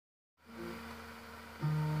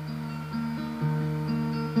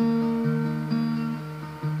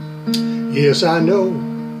Yes, I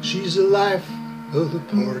know she's the life of the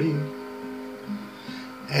party,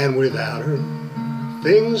 and without her,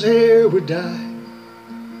 things here would die.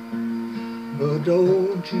 But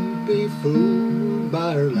don't you be fooled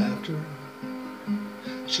by her laughter.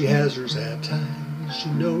 She has hers at times, she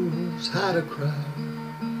knows how to cry.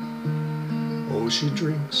 Oh, she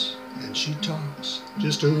drinks and she talks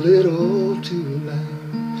just a little too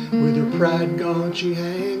loud. With her pride gone, she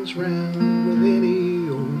hangs round with any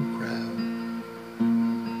old crowd.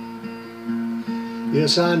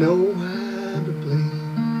 Yes, I know I'm to blame,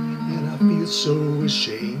 and I feel so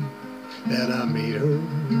ashamed that I made her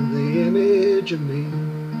the image of me.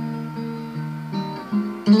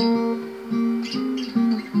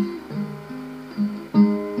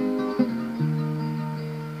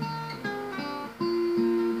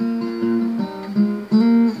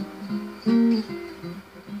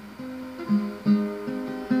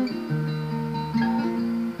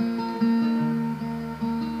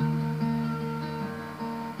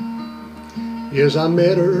 Yes, I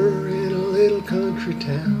met her in a little country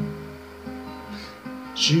town.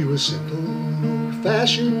 She was simple and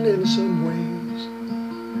old-fashioned in some ways,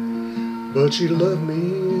 but she loved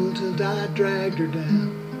me till I dragged her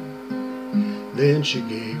down. Then she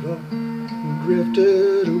gave up and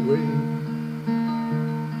drifted away.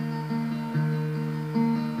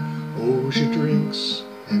 Oh, she drinks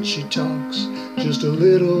and she talks just a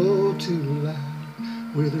little too loud.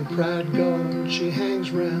 With her pride gone, she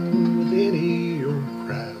hangs round with any old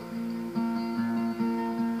crowd.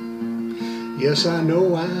 Yes, I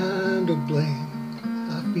know I'm to blame.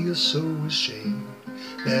 I feel so ashamed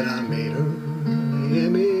that I made her the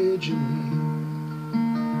image of me.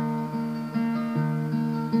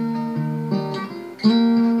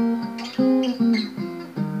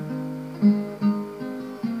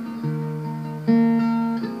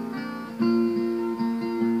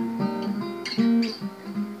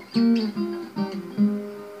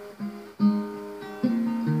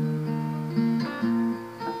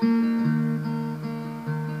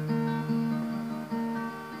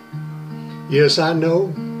 Yes, I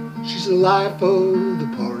know she's the life of the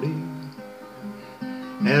party,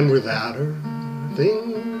 and without her,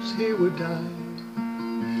 things here would die.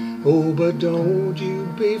 Oh, but don't you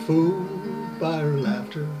be fooled by her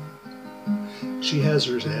laughter. She has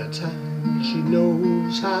hers at times, she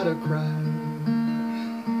knows how to cry.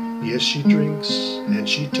 Yes, she drinks and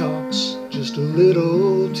she talks just a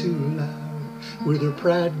little too loud. With her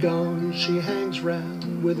pride gone, she hangs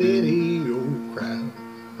round with any old crowd.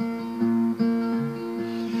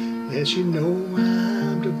 Yes, you know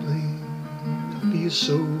I'm to blame. I feel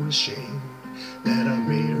so ashamed that I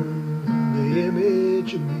made her the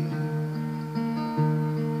image of me.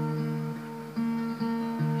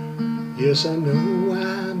 Yes, I know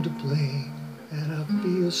I'm to blame, and I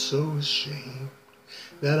feel so ashamed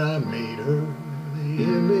that I made her the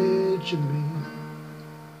image of me.